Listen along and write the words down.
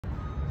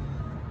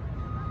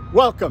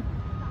Welcome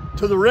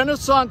to the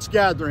Renaissance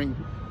Gathering,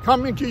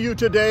 coming to you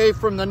today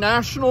from the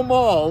National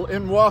Mall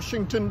in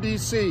Washington,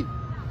 D.C.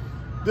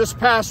 This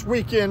past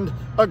weekend,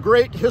 a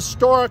great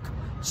historic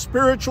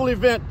spiritual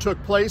event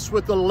took place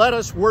with the Let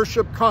Us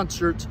Worship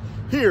concerts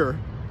here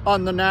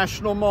on the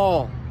National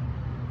Mall.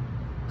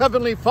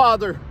 Heavenly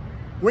Father,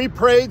 we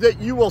pray that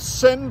you will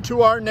send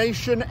to our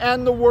nation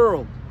and the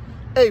world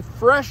a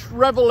fresh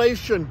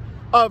revelation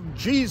of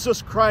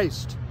Jesus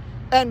Christ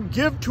and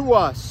give to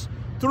us,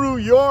 through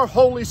your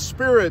Holy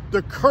Spirit,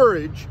 the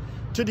courage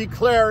to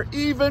declare,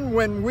 even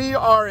when we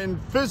are in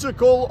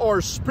physical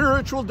or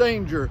spiritual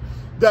danger,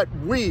 that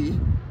we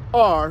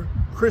are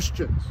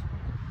Christians.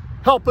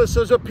 Help us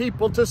as a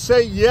people to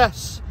say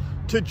yes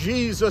to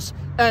Jesus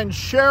and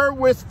share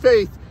with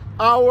faith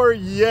our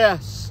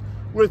yes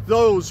with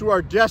those who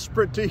are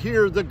desperate to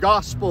hear the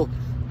gospel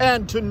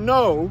and to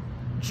know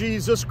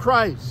Jesus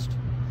Christ.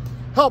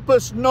 Help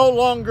us no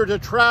longer to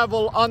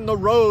travel on the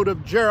road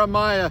of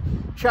Jeremiah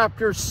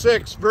chapter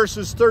 6,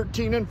 verses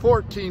 13 and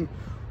 14,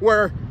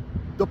 where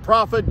the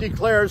prophet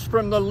declares,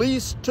 from the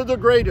least to the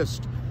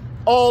greatest,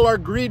 all are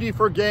greedy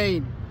for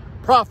gain.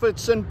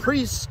 Prophets and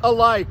priests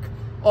alike,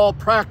 all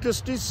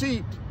practice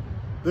deceit.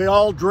 They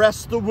all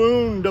dress the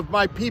wound of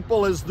my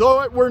people as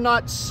though it were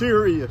not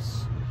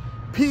serious.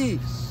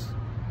 Peace,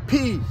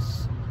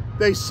 peace,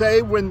 they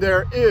say when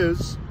there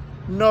is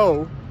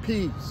no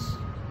peace.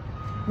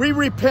 We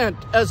repent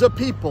as a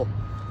people,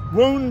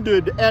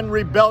 wounded and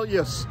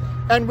rebellious,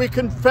 and we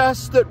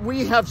confess that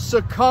we have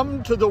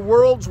succumbed to the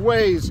world's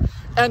ways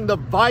and the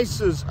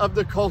vices of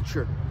the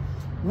culture.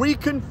 We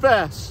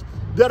confess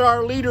that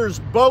our leaders,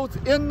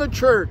 both in the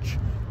church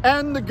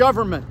and the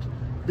government,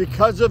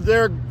 because of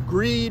their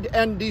greed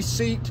and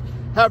deceit,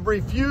 have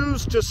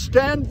refused to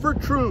stand for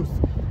truth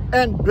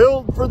and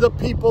build for the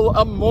people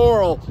a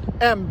moral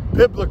and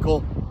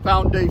biblical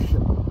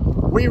foundation.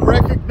 We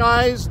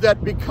recognize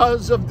that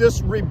because of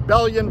this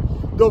rebellion,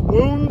 the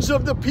wounds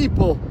of the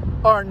people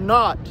are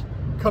not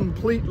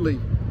completely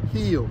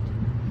healed.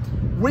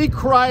 We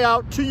cry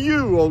out to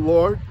you, O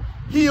Lord,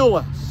 heal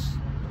us.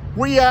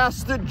 We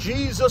ask that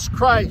Jesus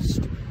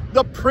Christ,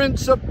 the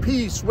Prince of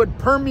Peace, would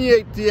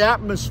permeate the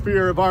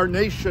atmosphere of our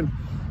nation,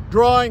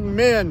 drawing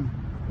men,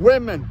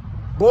 women,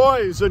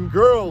 boys and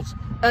girls,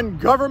 and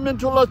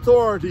governmental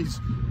authorities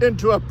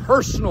into a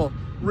personal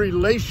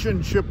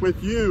relationship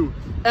with you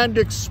and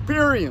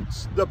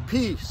experience the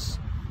peace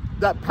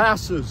that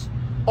passes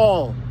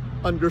all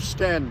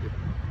understanding.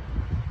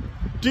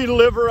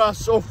 Deliver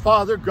us, O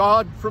Father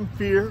God, from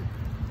fear,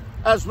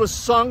 as was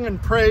sung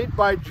and prayed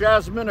by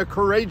Jasmine, a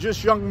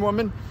courageous young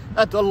woman,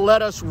 at the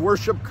Let Us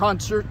Worship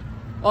concert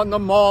on the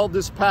mall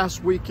this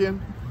past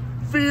weekend.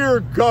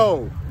 Fear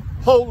go,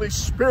 Holy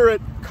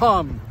Spirit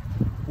come,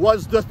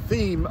 was the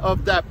theme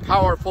of that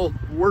powerful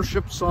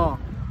worship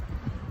song.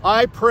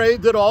 I pray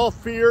that all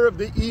fear of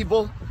the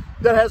evil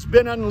that has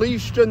been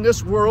unleashed in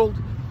this world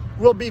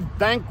will be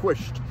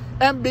vanquished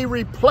and be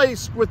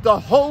replaced with the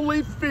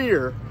holy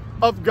fear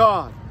of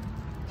God.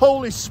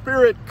 Holy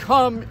Spirit,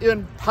 come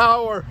in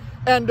power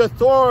and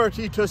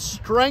authority to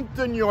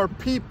strengthen your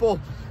people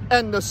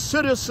and the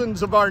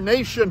citizens of our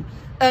nation,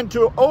 and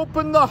to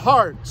open the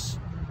hearts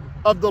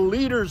of the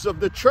leaders of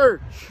the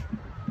church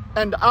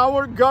and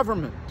our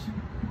government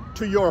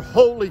to your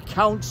holy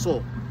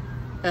counsel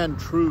and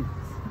truth.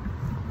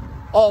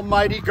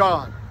 Almighty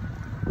God,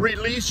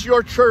 release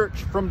your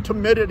church from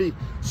timidity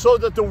so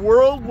that the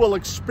world will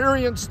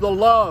experience the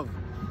love,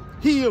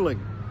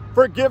 healing,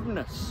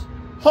 forgiveness,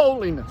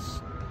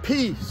 holiness,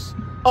 peace,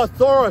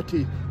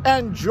 authority,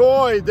 and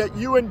joy that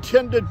you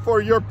intended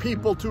for your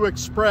people to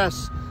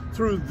express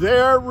through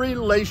their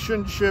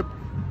relationship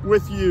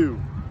with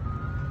you.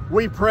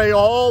 We pray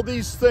all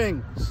these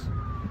things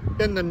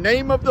in the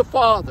name of the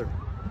Father,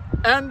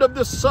 and of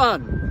the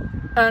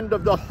Son, and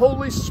of the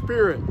Holy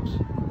Spirit.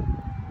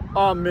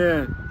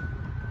 Amen.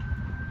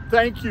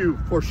 Thank you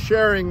for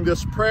sharing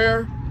this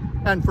prayer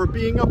and for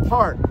being a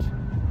part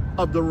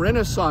of the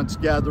Renaissance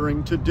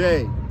Gathering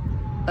today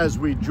as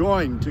we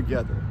join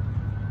together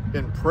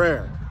in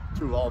prayer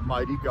to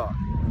Almighty God.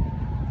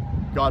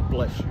 God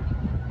bless you.